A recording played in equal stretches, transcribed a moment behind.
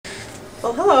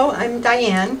Well, hello, I'm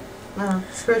Diane,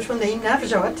 spiritual name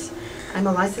Navjot. I'm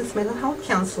a licensed mental health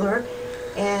counselor,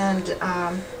 and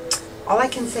all I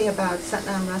can say about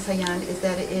Nam Rasayan is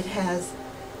that it has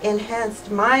enhanced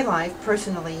my life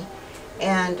personally,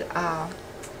 and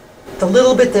the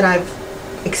little bit that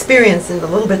I've experienced and the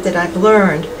little bit that I've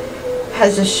learned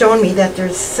has just shown me that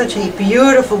there's such a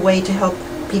beautiful way to help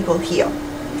people heal.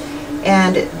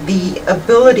 And the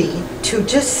ability to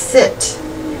just sit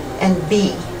and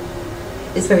be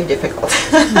is very difficult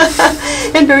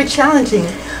and very challenging,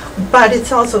 but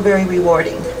it's also very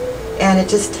rewarding. And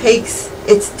it's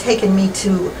taken me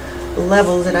to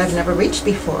levels that I've never reached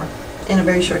before in a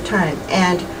very short time.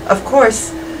 And of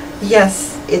course,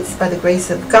 yes, it's by the grace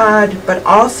of God, but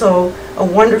also a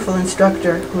wonderful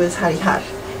instructor who is Hari Har.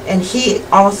 And he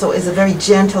also is a very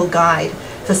gentle guide,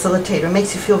 facilitator,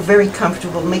 makes you feel very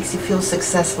comfortable, makes you feel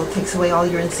successful, takes away all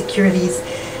your insecurities.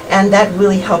 And that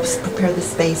really helps prepare the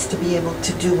space to be able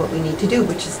to do what we need to do,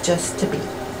 which is just to be.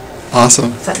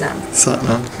 Awesome. Satnam.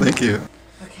 Satnam. Thank you.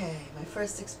 Okay, my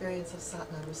first experience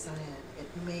of Nam Rasayan, it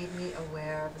made me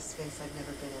aware of a space I've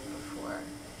never been in before.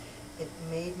 It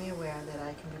made me aware that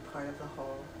I can be part of the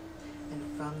whole.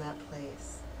 And from that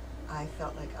place, I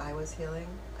felt like I was healing.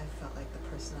 I felt like the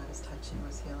person I was touching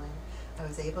was healing. I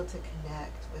was able to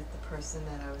connect with the person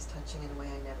that I was touching in a way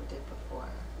I never did before.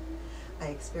 I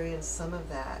experienced some of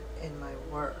that in my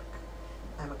work.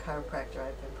 I'm a chiropractor.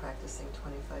 I've been practicing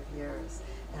 25 years,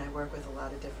 and I work with a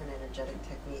lot of different energetic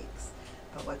techniques.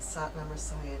 But what Nam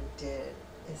Rasayan did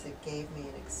is it gave me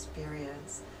an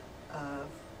experience of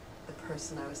the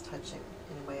person I was touching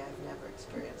in a way I've never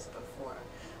experienced before.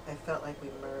 I felt like we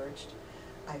merged.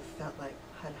 I felt like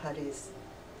Hari's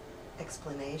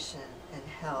explanation and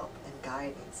help and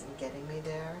guidance in getting me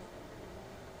there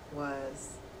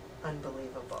was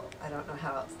unbelievable. I don't know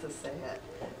how else to say it.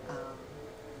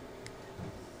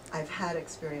 I've had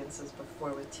experiences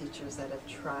before with teachers that have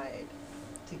tried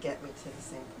to get me to the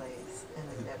same place, and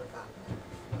I've never gotten there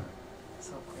before.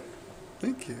 So grateful.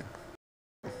 Thank you.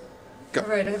 All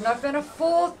right, I have not been a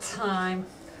full-time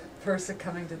person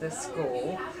coming to this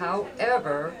school.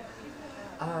 However,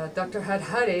 Dr.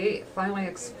 Hari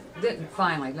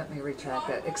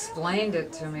explained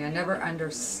it to me. I never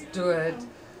understood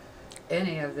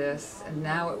any of this, and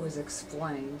now it was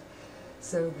explained.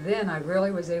 So then I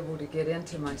really was able to get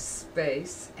into my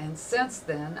space, and since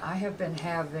then I have been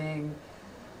having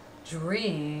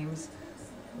dreams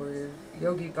where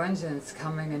Yogi Bhajan's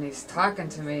coming and he's talking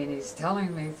to me and he's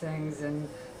telling me things and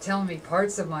telling me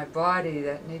parts of my body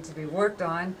that need to be worked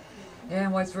on.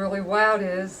 And what's really wild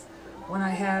is when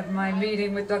I had my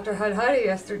meeting with Dr. Hari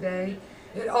yesterday,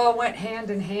 it all went hand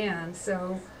in hand.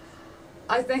 So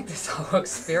I think this whole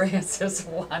experience is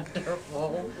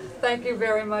wonderful. Thank you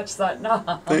very much,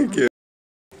 Satnam. Thank you.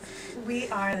 We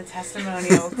are the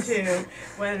testimonial to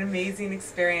what an amazing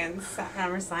experience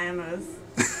Nam Rasayan was.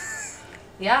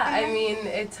 Yeah, I mean,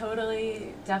 it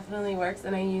definitely works,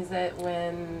 and I use it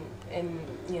when in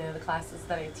the classes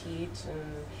that I teach,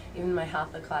 and even my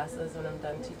hatha classes. When I'm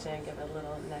done teaching, I give a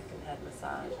little neck and head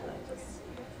massage, and I just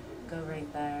go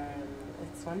right there, and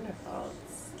it's wonderful.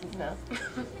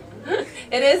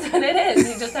 It is what it is.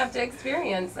 You just have to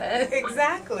experience it.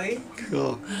 Exactly.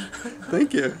 Cool.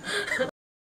 Thank you.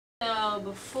 So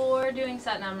before doing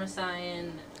Nam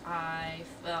Rasayan, I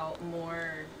felt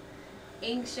more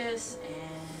anxious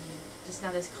and just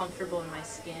not as comfortable in my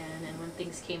skin, and when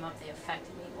things came up, they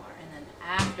affected me more. And then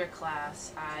after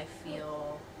class, I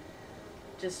feel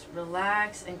just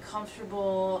relaxed and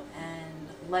comfortable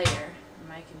and lighter.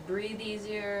 I can breathe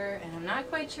easier, and I'm not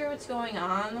quite sure what's going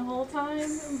on the whole time,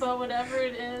 but whatever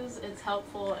it is, it's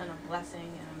helpful and a blessing,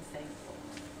 and I'm thankful.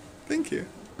 Thank you.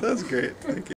 That's great.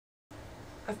 Thank you.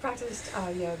 I've practiced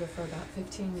yoga for about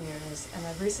 15 years, and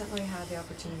I've recently had the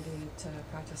opportunity to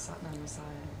practice Nam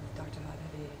Rasayan with Dr.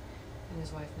 Hari and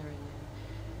his wife Narayan.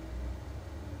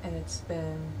 And it's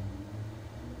been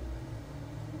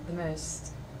the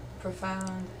most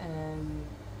profound and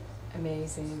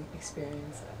amazing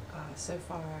experience so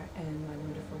far in my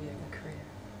wonderful yoga career.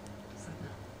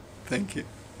 Thank you.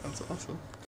 That's awesome.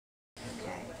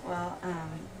 Okay, well,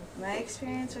 my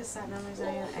experience with Nam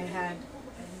Rasayan, I had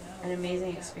an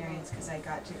amazing experience because I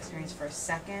got to experience for a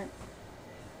second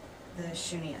the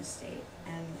Shunya state.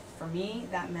 And for me,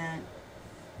 that meant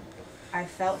I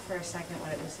felt for a second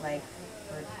what it was like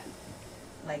for,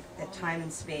 like, that time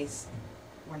and space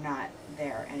were not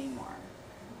there anymore.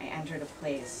 I entered a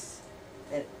place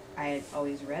that I had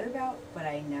always read about, but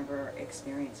I never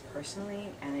experienced personally,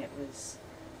 and it was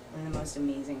one of the most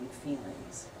amazing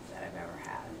feelings that I've ever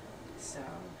had. So,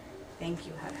 thank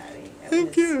you, Hari. It Thank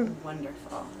was you.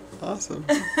 wonderful. Awesome.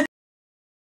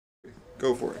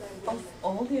 Go for it. Of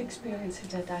all the experiences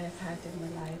that I have had in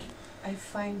my life, I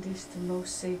find this the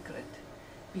most sacred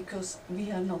because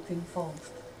we are not involved.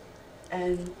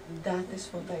 And that is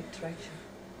what I treasure.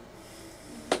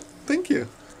 Thank you.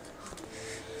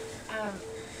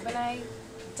 When I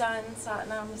done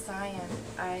Nam Rasayan,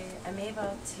 I am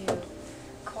able to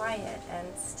quiet and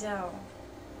still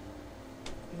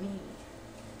me.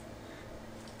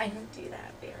 I don't do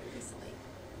that very easily,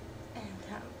 and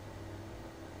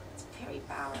it's very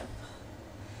powerful.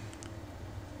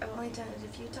 I've only done it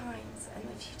a few times, and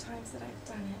the few times that I've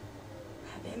done it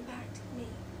have impacted me.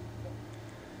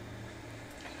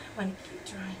 And I want to keep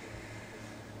trying.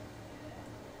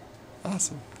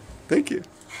 Awesome. Thank you.